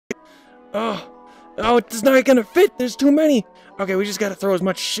Oh, oh, it's not gonna fit. There's too many. Okay, we just gotta throw as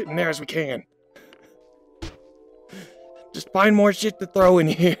much shit in there as we can. Just find more shit to throw in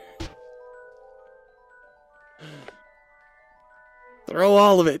here. Throw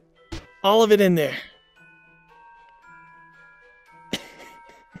all of it. All of it in there.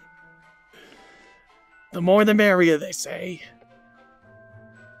 The more the merrier, they say.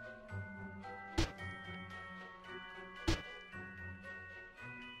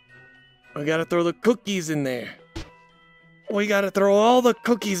 We gotta throw the cookies in there. We gotta throw all the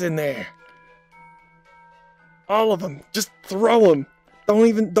cookies in there. All of them. Just throw them. Don't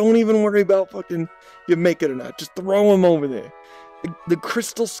even worry about fucking if you make it or not. Just throw them over there. The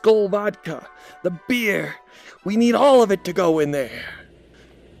Crystal Skull vodka, the beer. We need all of it to go in there.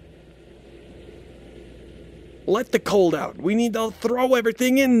 Let the cold out. We need to throw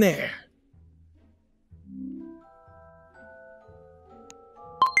everything in there.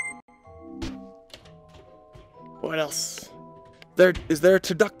 What else? Is there a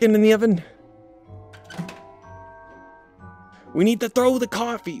turducken in the oven? We need to throw the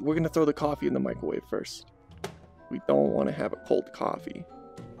coffee. We're gonna throw the coffee in the microwave first. We don't want to have a cold coffee.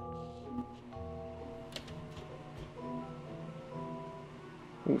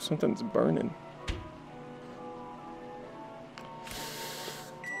 Ooh, something's burning.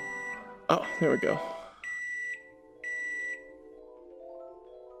 Oh, there we go.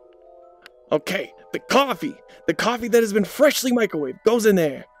 Okay, the coffee that has been freshly microwaved goes in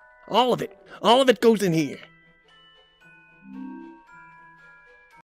there. All of it goes in here.